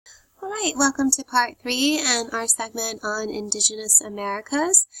Alright, welcome to part 3 and our segment on Indigenous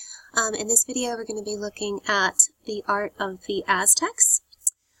Americas. In this video we're going to be looking at the art of the Aztecs.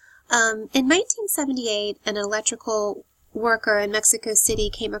 In 1978, an electrical worker in Mexico City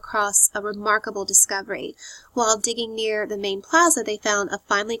came across a remarkable discovery. While digging near the main plaza, they found a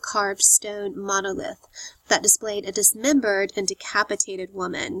finely carved stone monolith that displayed a dismembered and decapitated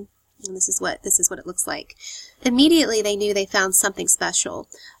woman. And this is what it looks like. Immediately they knew they found something special.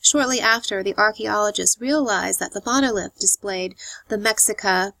 Shortly after, the archaeologists realized that the monolith displayed the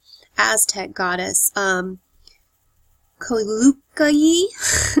Mexica Aztec goddess Coyolxauhqui,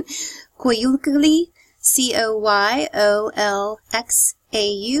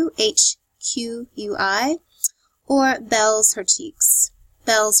 Coyolxauhqui, or Bells her cheeks.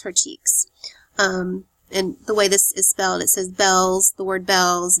 And the way this is spelled, it says bells, the word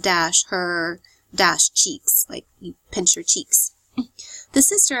bells, dash her, dash cheeks, like you pinch your cheeks. The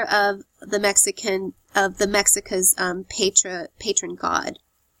sister of the Mexica's patron god.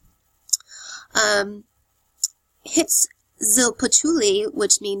 Huitzilpochtli,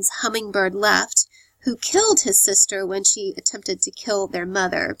 which means hummingbird left, who killed his sister when she attempted to kill their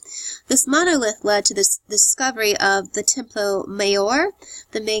mother. This monolith led to the discovery of the Templo Mayor,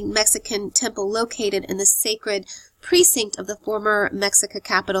 the main Mexican temple located in the sacred precinct of the former Mexica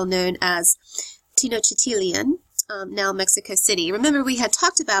capital known as Tenochtitlan, now Mexico City. Remember, we had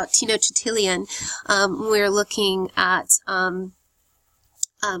talked about Tenochtitlan when we were looking at the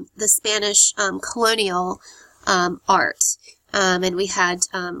Spanish colonial art. And we had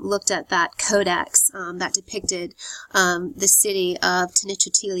looked at that codex that depicted the city of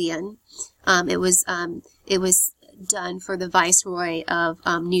Tenochtitlan. It was done for the viceroy of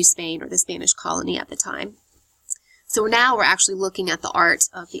New Spain, or the Spanish colony at the time. So now we're actually looking at the art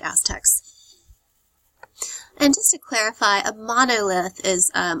of the Aztecs. And just to clarify, a monolith is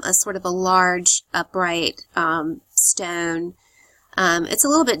a sort of a large, upright stone. It's a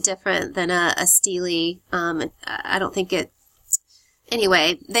little bit different than a stele. I don't think it.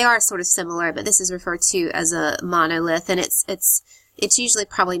 Anyway, they are sort of similar, but this is referred to as a monolith, and it's usually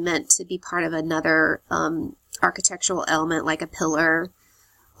probably meant to be part of another architectural element, like a pillar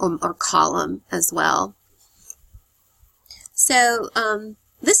or column as well. So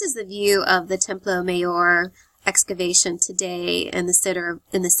this is the view of the Templo Mayor excavation today in the center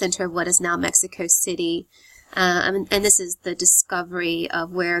of what is now Mexico City. And this is the discovery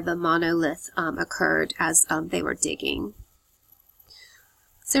of where the monolith occurred as they were digging.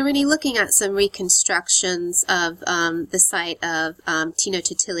 So we're going to be looking at some reconstructions of the site of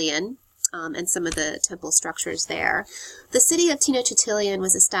Tenochtitlan and some of the temple structures there. The city of Tenochtitlan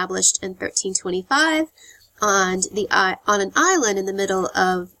was established in 1325 on an island in the middle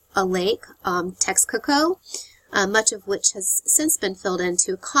of a lake, Texcoco, much of which has since been filled in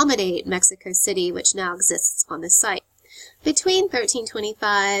to accommodate Mexico City, which now exists on the site. Between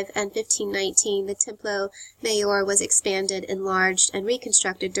 1325 and 1519, the Templo Mayor was expanded, enlarged, and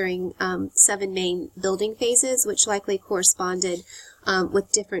reconstructed during 7 main building phases, which likely corresponded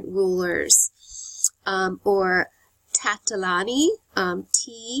with different rulers, or Tlatoani,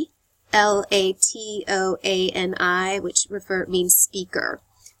 Tlatoani, which means speaker.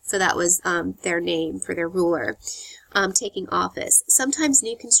 So that was their name for their ruler. Taking office. Sometimes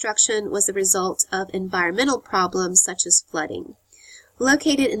new construction was the result of environmental problems such as flooding.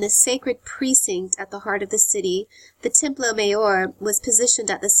 Located in the sacred precinct at the heart of the city, the Templo Mayor was positioned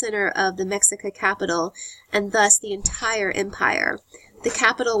at the center of the Mexica capital and thus the entire empire. The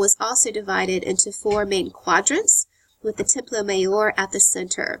capital was also divided into 4 main quadrants, with the Templo Mayor at the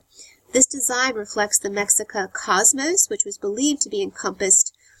center. This design reflects the Mexica cosmos, which was believed to be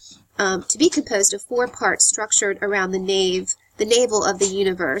composed of 4 parts structured around the navel of the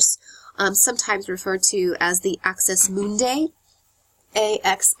universe, sometimes referred to as the Axis Mundi,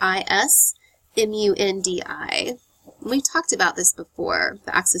 A-X-I-S-M-U-N-D-I. We talked about this before,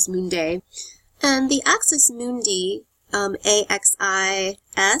 the Axis Mundi. And the Axis Mundi,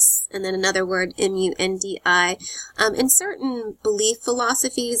 A-X-I-S, and then another word, M-U-N-D-I, in certain belief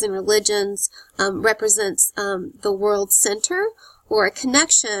philosophies and religions, represents the world center, or a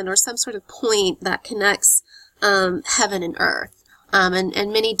connection, or some sort of point that connects heaven and earth.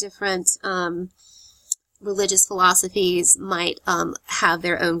 And many different religious philosophies might have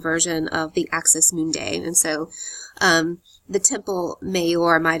their own version of the Axis Mundi. And so the Temple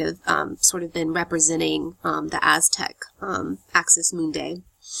Mayor might have sort of been representing the Aztec Axis Mundi.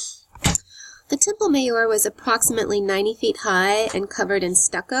 The Temple Mayor was approximately 90 feet high and covered in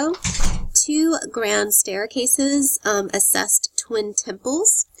stucco. 2 grand staircases assessed twin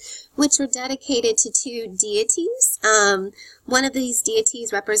temples, which were dedicated to two deities. One of these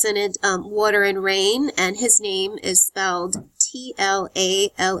deities represented water and rain, and his name is spelled Tlaloc.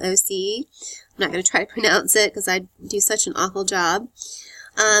 I'm not going to try to pronounce it because I do such an awful job.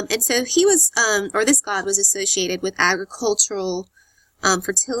 And so he was, or this god was associated with agricultural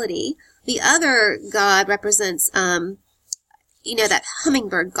fertility. The other god represents, that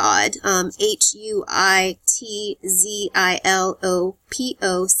hummingbird god,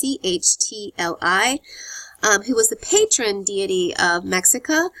 Huitzilopocchtli, who was the patron deity of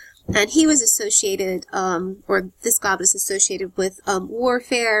Mexico, and he was associated, or this god was associated with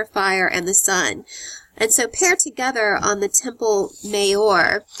warfare, fire, and the sun. And so paired together on the Temple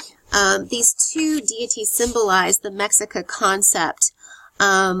Mayor, these two deities symbolize the Mexica concept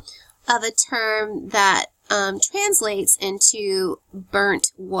of a term that translates into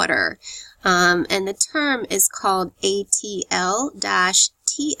burnt water. And the term is called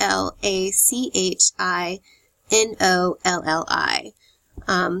ATL-TLACHINOLLI.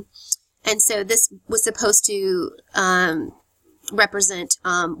 And so this was supposed to represent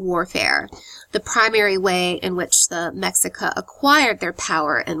warfare, the primary way in which the Mexica acquired their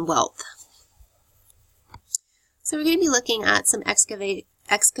power and wealth. So we're going to be looking at some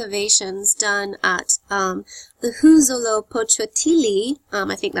excavations done at the Huitzilopochtli,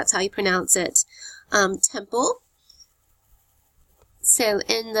 I think that's how you pronounce it, temple. So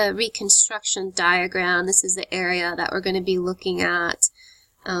in the reconstruction diagram, this is the area that we're going to be looking at,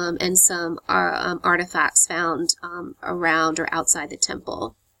 and some artifacts found around or outside the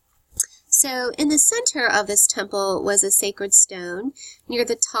temple. So in the center of this temple was a sacred stone. Near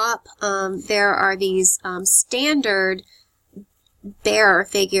the top, there are these standard bearer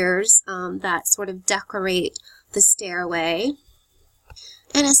figures that sort of decorate the stairway.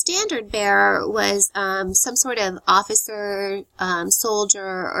 And a standard bearer was some sort of officer,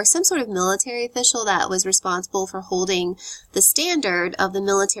 soldier, or some sort of military official that was responsible for holding the standard of the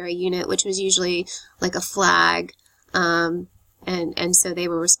military unit, which was usually like a flag, and so they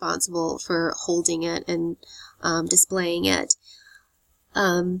were responsible for holding it and displaying it.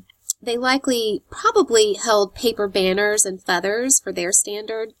 They probably held paper banners and feathers for their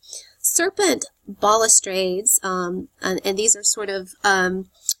standard. Serpent balustrades, and these are sort of,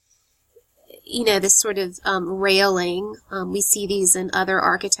 this sort of railing. We see these in other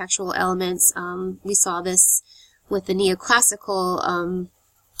architectural elements. We saw this with the neoclassical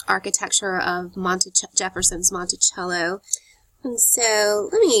architecture of Jefferson's Monticello. And so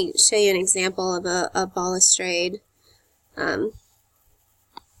let me show you an example of a balustrade.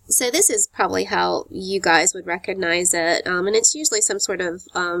 So this is probably how you guys would recognize it, and it's usually some sort of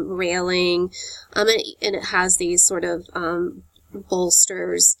railing, and it has these sort of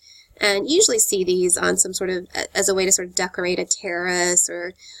bolsters, and usually see these on some sort of, as a way to sort of decorate a terrace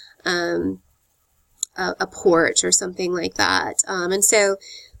or a porch or something like that. And so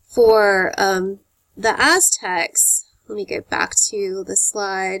for the Aztecs, let me go back to the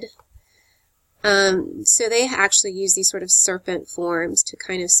slide. So they actually use these sort of serpent forms to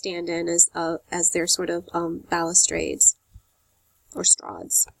kind of stand in as their sort of balustrades or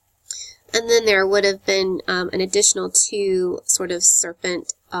straws. And then there would have been an additional two sort of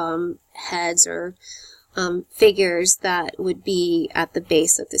serpent heads or figures that would be at the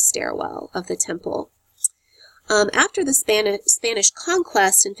base of the stairwell of the temple. After the Spanish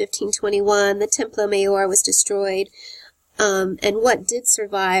conquest in 1521, the Templo Mayor was destroyed. And what did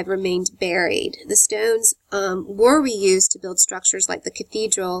survive remained buried. The stones were reused to build structures like the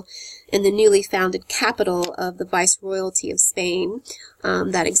cathedral in the newly founded capital of the Viceroyalty of Spain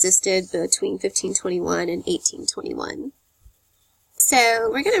that existed between 1521 and 1821.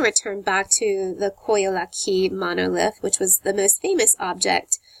 So we're going to return back to the Coyolaki monolith, which was the most famous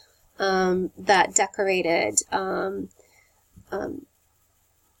object that decorated the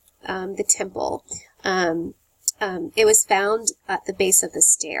temple. It was found at the base of the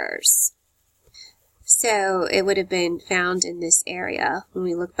stairs. So it would have been found in this area when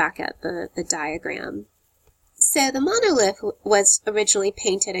we look back at the diagram. So the monolith was originally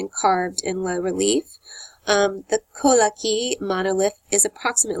painted and carved in low relief. The Coyolaki monolith is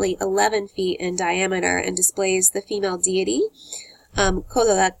approximately 11 feet in diameter and displays the female deity,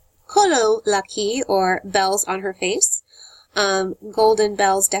 Coyolaki, or bells on her face. Golden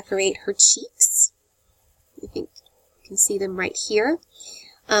bells decorate her cheeks. I think you can see them right here.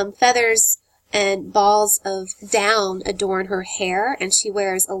 Feathers and balls of down adorn her hair, and she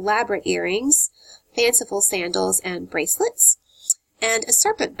wears elaborate earrings, fanciful sandals and bracelets, and a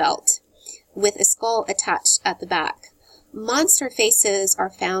serpent belt with a skull attached at the back. Monster faces are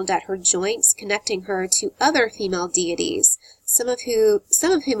found at her joints, connecting her to other female deities, some of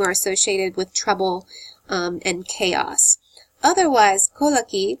whom are associated with trouble and chaos. Otherwise,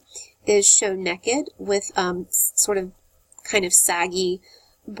 Kolaki is shown naked with sort of kind of saggy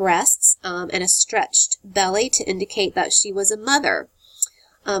breasts and a stretched belly to indicate that she was a mother.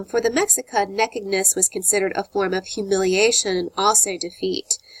 For the Mexica, nakedness was considered a form of humiliation and also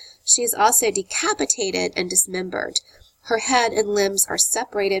defeat. She is also decapitated and dismembered. Her head and limbs are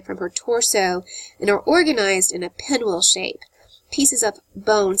separated from her torso and are organized in a pinwheel shape. Pieces of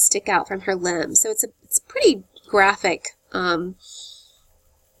bone stick out from her limbs. So it's a pretty graphic, sort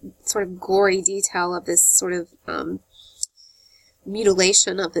of gory detail of this sort of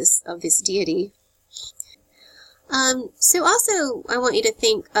mutilation of this deity. So also, I want you to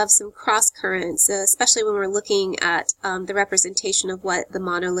think of some cross currents, especially when we're looking at the representation of what the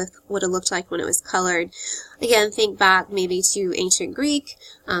monolith would have looked like when it was colored. Again, think back maybe to ancient Greek,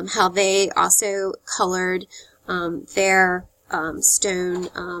 how they also colored their stone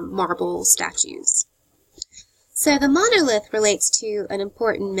marble statues. So the monolith relates to an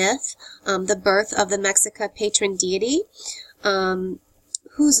important myth, the birth of the Mexica patron deity,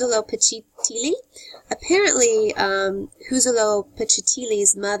 Huitzilopochtli. Apparently,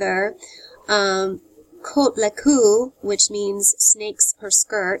 Huitzilopochtli's mother, Coatlicue, which means snakes her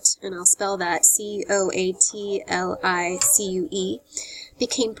skirt, and I'll spell that Coatlicue,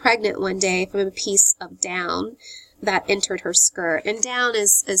 became pregnant one day from a piece of down that entered her skirt. And down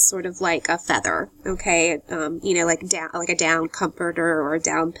is sort of like a feather, okay? Like a down comforter or a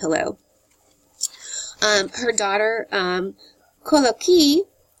down pillow. Her daughter, Coatlicue,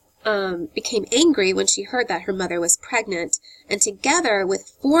 became angry when she heard that her mother was pregnant, and together with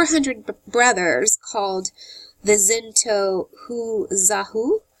 400 brothers called the Zento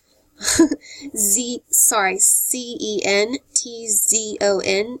Huzahu,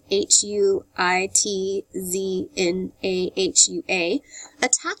 CentonHuitzNahua,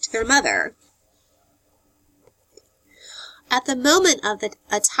 attacked their mother. At the moment of the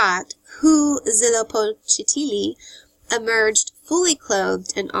attack, Huitzilopochtli emerged fully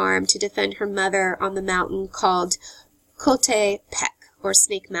clothed and armed to defend her mother on the mountain called Coatepec, or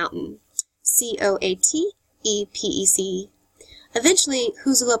Snake Mountain, Coatepec. Eventually,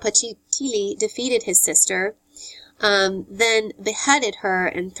 Huitzilopochtli defeated his sister, then beheaded her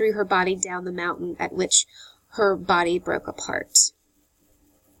and threw her body down the mountain, at which her body broke apart.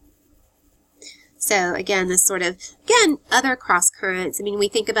 So again, this sort of, other cross currents. I mean, we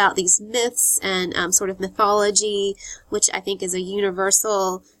think about these myths and sort of mythology, which I think is a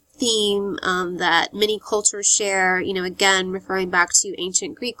universal theme that many cultures share. Again, referring back to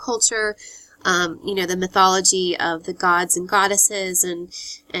ancient Greek culture, the mythology of the gods and goddesses, and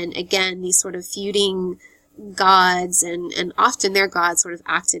again, these sort of feuding gods, and often their gods sort of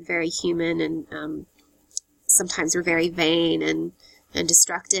acted very human, and sometimes were very vain and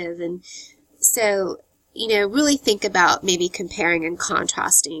destructive. And so, really think about maybe comparing and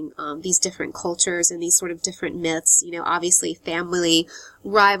contrasting these different cultures and these sort of different myths. Obviously family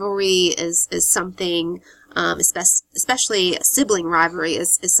rivalry is something, especially sibling rivalry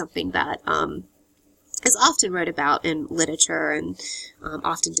is something that is often wrote about in literature and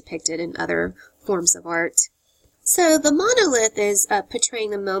often depicted in other forms of art. So the monolith is portraying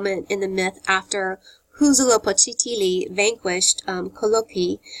the moment in the myth after Huitzilopochtli vanquished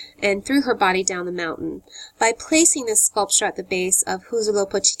Coatlicue and threw her body down the mountain. By placing this sculpture at the base of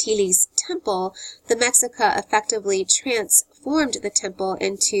Huitzilopochtli's temple, the Mexica effectively transformed the temple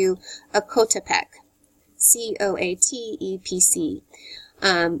into a Coatepec, Coatepc.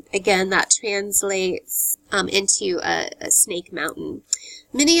 Again, that translates into a snake mountain.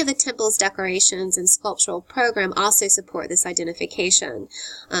 Many of the temple's decorations and sculptural program also support this identification.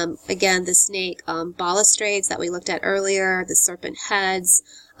 Again, the snake balustrades that we looked at earlier, the serpent heads,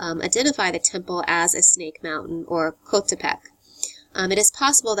 identify the temple as a snake mountain, or Coatepec. It is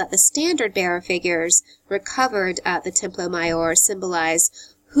possible that the standard bearer figures recovered at the Templo Mayor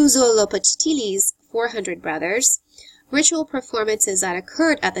symbolize Huitzilopochtli's 400 brothers. Ritual performances that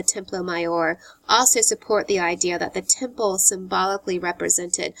occurred at the Templo Mayor also support the idea that the temple symbolically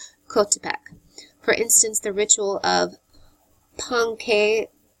represented Coatepec. For instance, the ritual of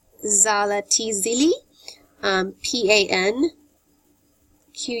Panquetzaltizili,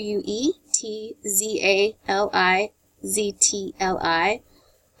 Panquetzaltizli,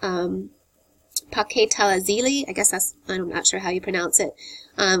 Paquetalazili, I guess I'm not sure how you pronounce it,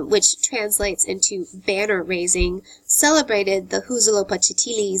 which translates into banner raising, celebrated the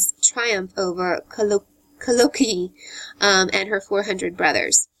Huitzilopochtli's triumph over Coatlicue and her 400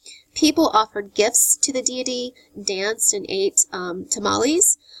 brothers. People offered gifts to the deity, danced, and ate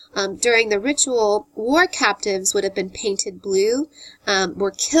tamales. During the ritual, war captives would have been painted blue,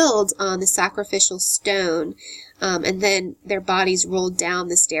 were killed on the sacrificial stone, and then their bodies rolled down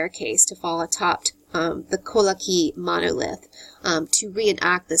the staircase to fall atop the Kolaki monolith, to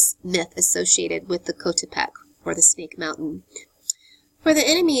reenact this myth associated with the Coatepec, or the Snake Mountain. For the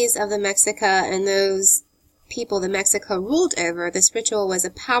enemies of the Mexica and those people the Mexica ruled over, this ritual was a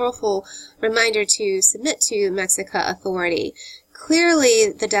powerful reminder to submit to Mexica authority.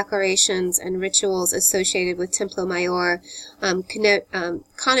 Clearly, the declarations and rituals associated with Templo Mayor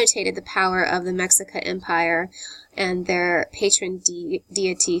connotated the power of the Mexica Empire and their patron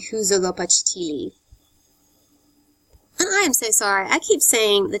deity Huitzilopochtli. And I am so sorry. I keep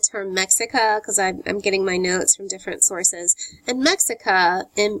saying the term Mexica because I'm getting my notes from different sources. And Mexica,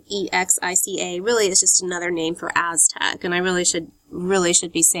 M-E-X-I-C-A, really is just another name for Aztec. And I really should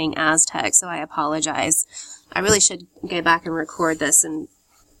be saying Aztec, so I apologize. I really should go back and record this and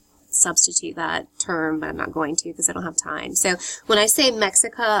substitute that term, but I'm not going to because I don't have time. So when I say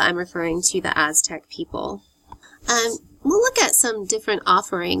Mexica, I'm referring to the Aztec people. We'll look at some different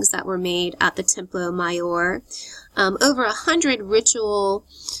offerings that were made at the Templo Mayor. Over 100 ritual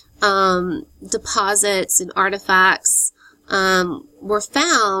deposits and artifacts were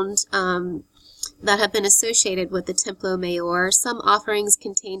found that have been associated with the Templo Mayor. Some offerings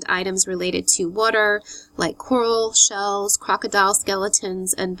contained items related to water, like coral, shells, crocodile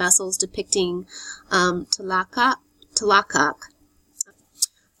skeletons, and vessels depicting Tlacac.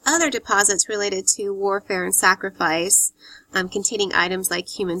 Other deposits related to warfare and sacrifice, containing items like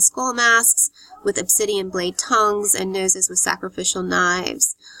human skull masks with obsidian blade tongues and noses with sacrificial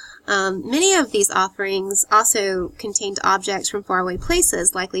knives. Many of these offerings also contained objects from faraway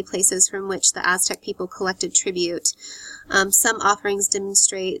places, likely places from which the Aztec people collected tribute. Some offerings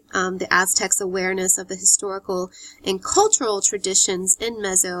demonstrate the Aztecs' awareness of the historical and cultural traditions in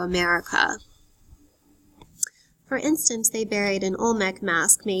Mesoamerica. For instance, they buried an Olmec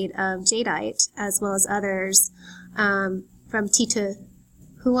mask made of jadeite, as well as others from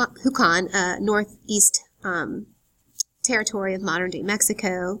Teotihuacan, northeast territory of modern-day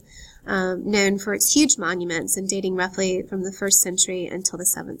Mexico, known for its huge monuments and dating roughly from the 1st century until the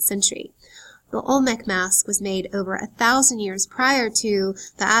 7th century. The Olmec mask was made over 1,000 years prior to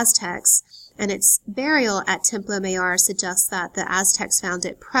the Aztecs, and its burial at Templo Mayor suggests that the Aztecs found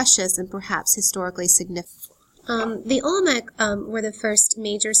it precious and perhaps historically significant. The Olmec were the first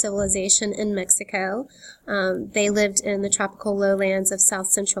major civilization in Mexico. They lived in the tropical lowlands of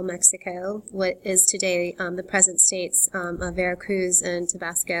south-central Mexico, what is today the present states of Veracruz and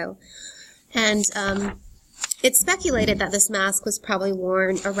Tabasco. And it's speculated that this mask was probably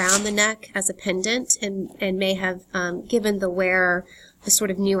worn around the neck as a pendant and may have given the wearer a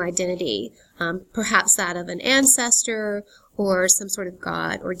sort of new identity, perhaps that of an ancestor or some sort of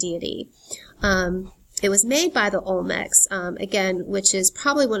god or deity. It was made by the Olmecs, again, which is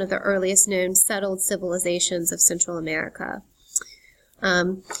probably one of the earliest known settled civilizations of Central America.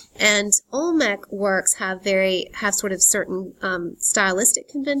 And Olmec works have sort of certain stylistic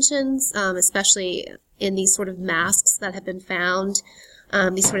conventions, especially in these sort of masks that have been found,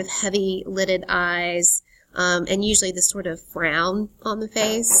 these sort of heavy lidded eyes, and usually this sort of frown on the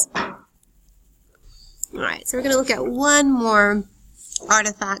face. All right, so we're going to look at one more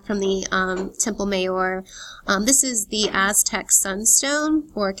artifact from the Templo Mayor. This is the Aztec sunstone,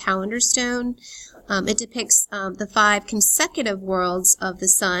 or calendar stone. It depicts the 5 consecutive worlds of the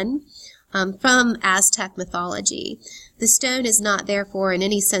sun from Aztec mythology. The stone is not therefore in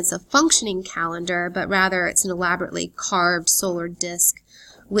any sense a functioning calendar, but rather it's an elaborately carved solar disk,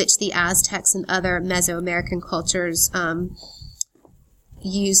 which the Aztecs and other Mesoamerican cultures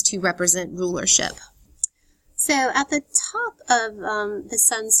used to represent rulership. So at the top of the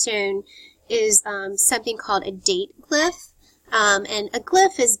sunstone is something called a date glyph. And a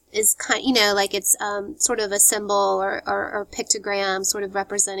glyph is kind, like it's sort of a symbol or pictogram sort of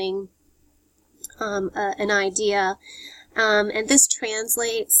representing an idea. And this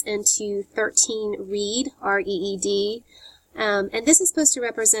translates into 13 reed, R-E-E-D. And this is supposed to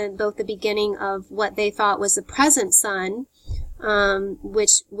represent both the beginning of what they thought was the present sun,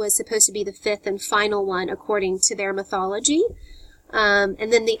 which was supposed to be the 5th and final one according to their mythology. And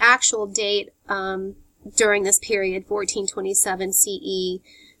then the actual date during this period, 1427 CE.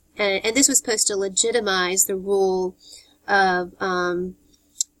 And this was supposed to legitimize the rule of the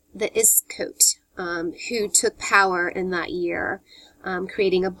Iscote, who took power in that year,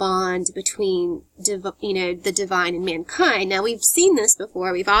 creating a bond between the divine and mankind. Now, we've seen this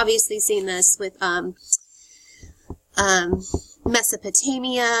before. We've obviously seen this with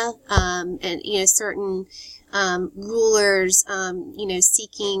Mesopotamia, and, certain rulers,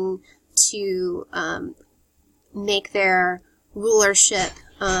 seeking to make their rulership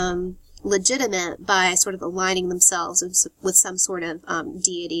legitimate by sort of aligning themselves with some sort of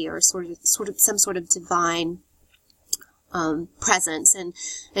deity or some sort of divine presence, and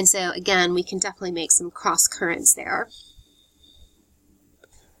so again we can definitely make some cross currents there.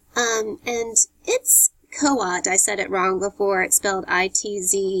 And it's Coat. I said it wrong before. It's spelled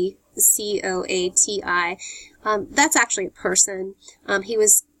Itzcoati. That's actually a person. He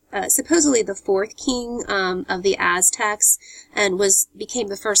was supposedly the fourth king of the Aztecs, and became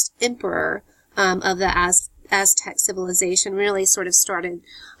the first emperor of the Aztec civilization. Really sort of started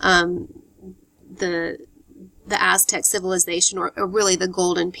the Aztec civilization, or really the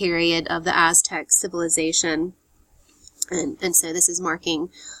golden period of the Aztec civilization. And so this is marking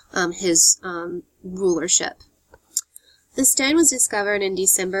his rulership. The stone was discovered in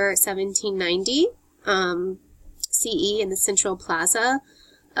December 1790 CE in the Central Plaza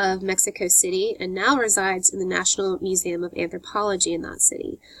of Mexico City, and now resides in the National Museum of Anthropology in that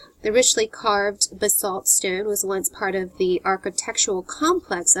city. The richly carved basalt stone was once part of the architectural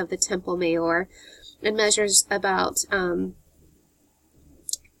complex of the Templo Mayor, and measures about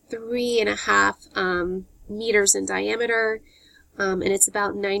 3.5 meters in diameter, and it's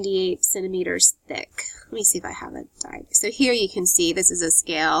about 98 centimeters thick. Let me see if I have it diagram. So here you can see this is a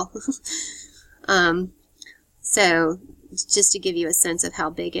scale. So just to give you a sense of how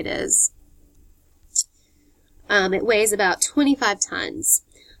big it is. It weighs about 25 tons.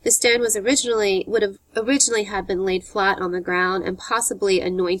 The stone would have originally had been laid flat on the ground and possibly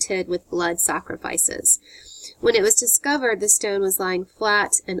anointed with blood sacrifices. When it was discovered, the stone was lying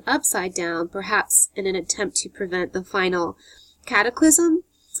flat and upside down, perhaps in an attempt to prevent the final cataclysm,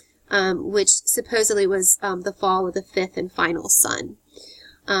 which supposedly was the fall of the fifth and final sun.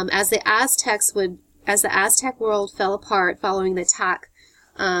 As the Aztec world fell apart following the attack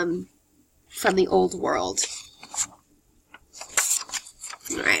from the old world.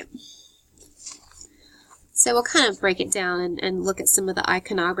 All right. So we'll kind of break it down and look at some of the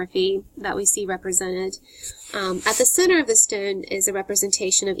iconography that we see represented. At the center of the stone is a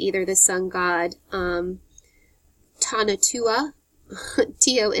representation of either the sun god Tonatiuh, Tonatiuh,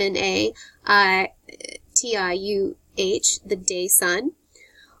 the day sun,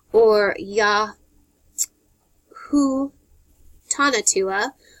 or Yahu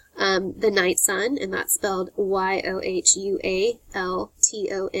Tonatiuh, the night sun, and that's spelled Yohualtonatiuh,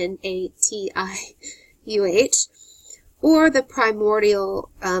 or the primordial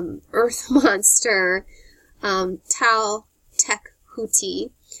earth monster Tao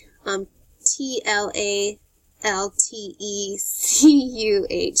Tecuhtli, Tlaltekuhtli,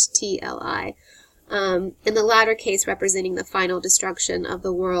 in the latter case representing the final destruction of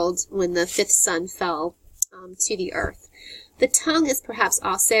the world when the fifth sun fell to the earth. The tongue is perhaps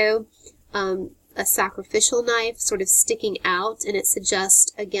also a sacrificial knife sort of sticking out, and it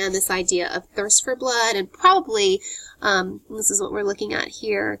suggests, again, this idea of thirst for blood, and probably, this is what we're looking at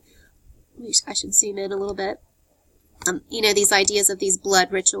here. I should zoom in a little bit. These ideas of these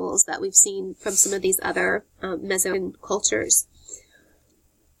blood rituals that we've seen from some of these other Mesoamerican cultures.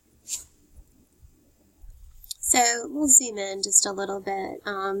 So we'll zoom in just a little bit.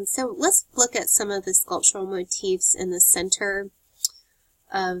 So let's look at some of the sculptural motifs in the center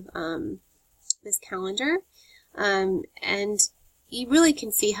of this calendar. And you really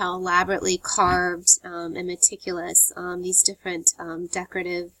can see how elaborately carved and meticulous these different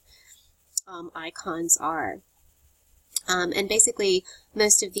decorative icons are. And basically,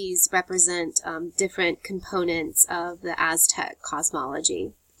 most of these represent different components of the Aztec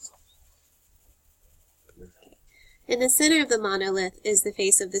cosmology. In the center of the monolith is the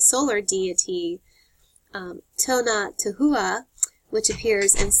face of the solar deity Tonatiuh, which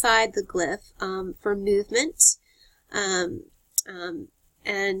appears inside the glyph for movement, and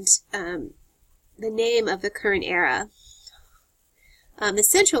the name of the current era. The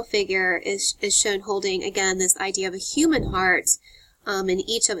central figure is shown holding, again, this idea of a human heart in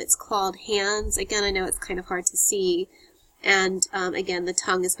each of its clawed hands. Again, I know it's kind of hard to see. And again, the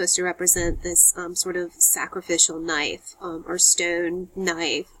tongue is supposed to represent this sort of sacrificial knife or stone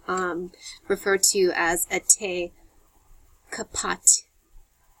knife, referred to as a Tecpat,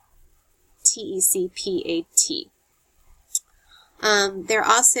 Tecpat. There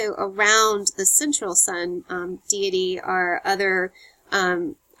also, around the central sun deity, are other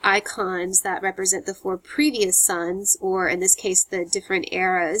icons that represent the four previous suns, or in this case, the different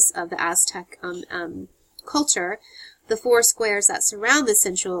eras of the Aztec culture. The four squares that surround the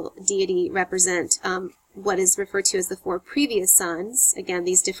central deity represent what is referred to as the 4 previous suns, again,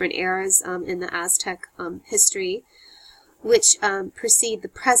 these different eras in the Aztec history, which precede the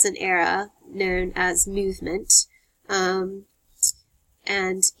present era, known as movement.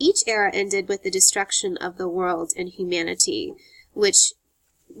 And each era ended with the destruction of the world and humanity, which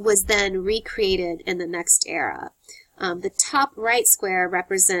was then recreated in the next era. The top right square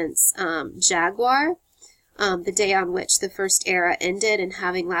represents Jaguar, the day on which the first era ended, and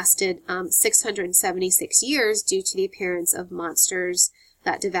having lasted 676 years due to the appearance of monsters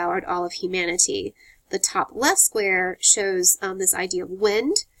that devoured all of humanity. The top left square shows this idea of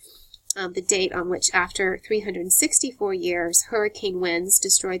wind, the date on which, after 364 years, hurricane winds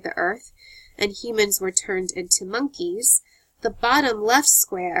destroyed the earth and humans were turned into monkeys. The bottom left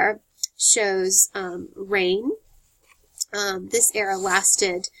square shows rain. This era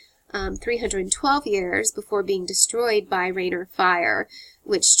lasted 312 years before being destroyed by rain or fire,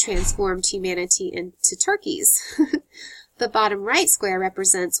 which transformed humanity into turkeys. The bottom right square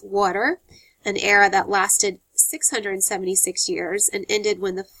represents water, an era that lasted 676 years and ended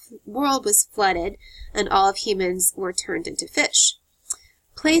when the world was flooded and all of humans were turned into fish.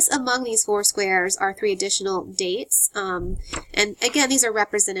 Placed among these 4 squares are 3 additional dates, and again, these are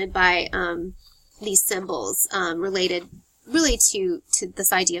represented by these symbols related really to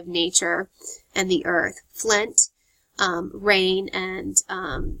this idea of nature and the earth. Flint, rain, and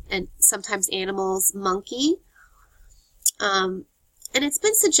sometimes animals, monkey. And it's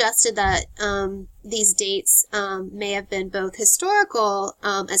been suggested that these dates may have been both historical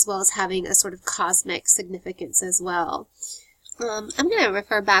as well as having a sort of cosmic significance as well. I'm going to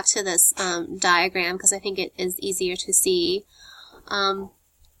refer back to this diagram because I think it is easier to see.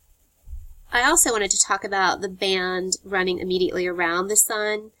 I also wanted to talk about the band running immediately around the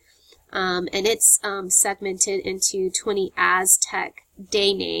sun, and it's segmented into 20 Aztec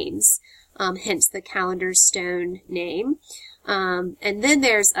day names, hence the calendar stone name. And then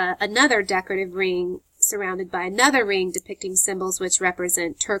there's another decorative ring surrounded by another ring depicting symbols which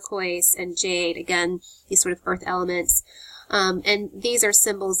represent turquoise and jade, again, these sort of earth elements. And these are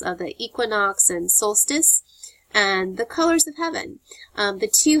symbols of the equinox and solstice and the colors of heaven. The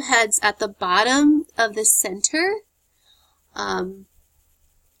 2 heads at the bottom of the center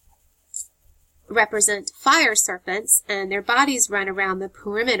represent fire serpents, and their bodies run around the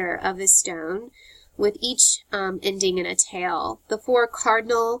perimeter of the stone, with each ending in a tail. The 4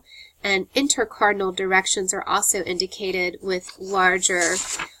 cardinal and intercardinal directions are also indicated with larger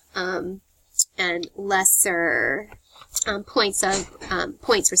and lesser points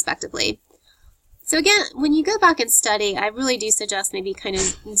respectively. So again, when you go back and study, I really do suggest maybe kind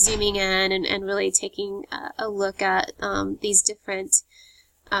of zooming in and really taking a look at these different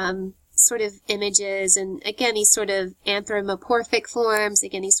sort of images, and again, these sort of anthropomorphic forms,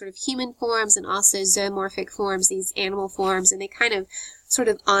 again, these sort of human forms, and also zoomorphic forms, these animal forms, and they kind of sort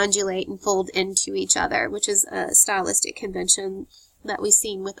of undulate and fold into each other, which is a stylistic convention that we've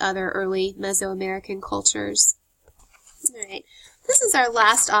seen with other early Mesoamerican cultures. All right. This is our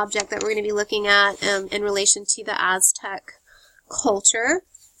last object that we're going to be looking at in relation to the Aztec culture.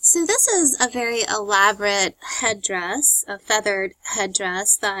 So this is a very elaborate headdress, a feathered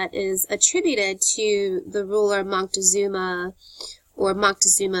headdress that is attributed to the ruler Moctezuma, or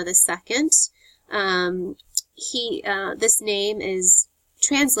Moctezuma II. This name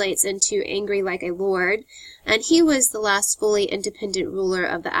translates into angry like a lord, and he was the last fully independent ruler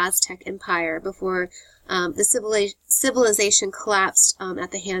of the Aztec Empire before the civilization collapsed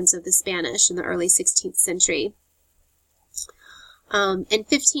at the hands of the Spanish in the early 16th century. In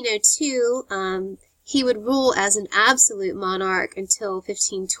 1502, he would rule as an absolute monarch until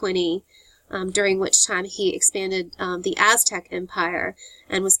 1520, during which time he expanded the Aztec Empire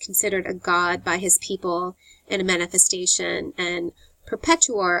and was considered a god by his people and a manifestation and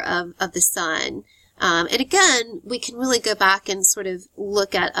perpetuator of the sun. And again, we can really go back and sort of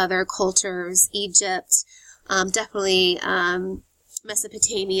look at other cultures, Egypt, definitely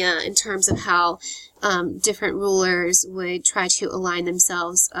Mesopotamia, in terms of how different rulers would try to align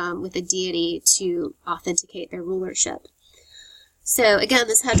themselves with a deity to authenticate their rulership. So again,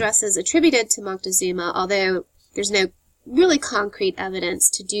 this headdress is attributed to Moctezuma, although there's no really concrete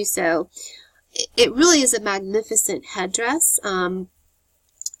evidence to do so. It really is a magnificent headdress, and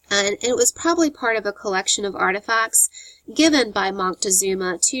it was probably part of a collection of artifacts given by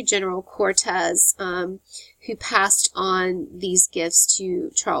Moctezuma to General Cortez, who passed on these gifts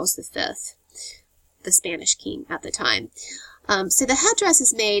to Charles V, the Spanish king at the time. So the headdress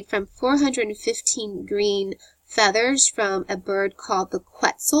is made from 415 green feathers from a bird called the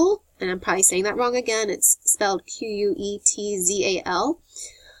quetzal, and I'm probably saying that wrong again. It's spelled Quetzal.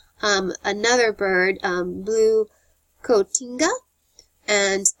 another bird, blue cotinga,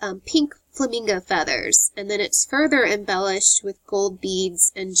 and pink flamingo feathers. And then it's further embellished with gold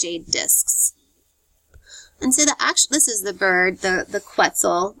beads and jade discs. And so this is the bird, the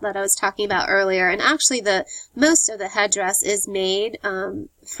quetzal that I was talking about earlier. And actually most of the headdress is made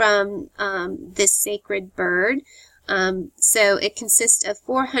from this sacred bird. So it consists of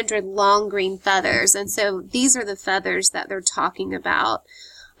 400 long green feathers. And so these are the feathers that they're talking about.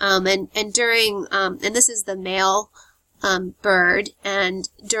 And this is the male bird, and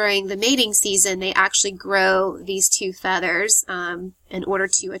during the mating season, they actually grow these two feathers in order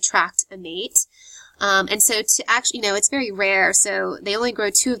to attract a mate. And so to actually, it's very rare, so they only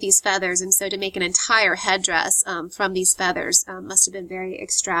grow two of these feathers, and so to make an entire headdress from these feathers must have been very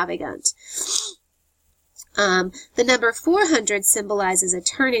extravagant. The number 400 symbolizes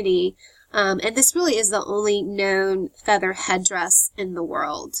eternity, and this really is the only known feather headdress in the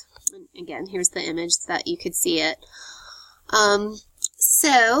world. And again, here's the image so that you could see it.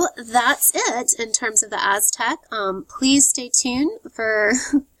 So that's it in terms of the Aztec. Please stay tuned for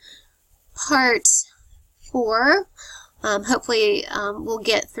part 4. Hopefully we'll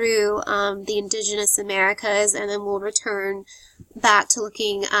get through the Indigenous Americas, and then we'll return back to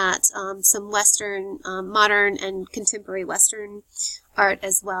looking at some Western, modern and contemporary Western art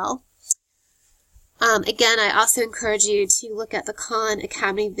as well. Again, I also encourage you to look at the Khan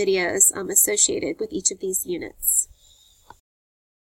Academy videos associated with each of these units.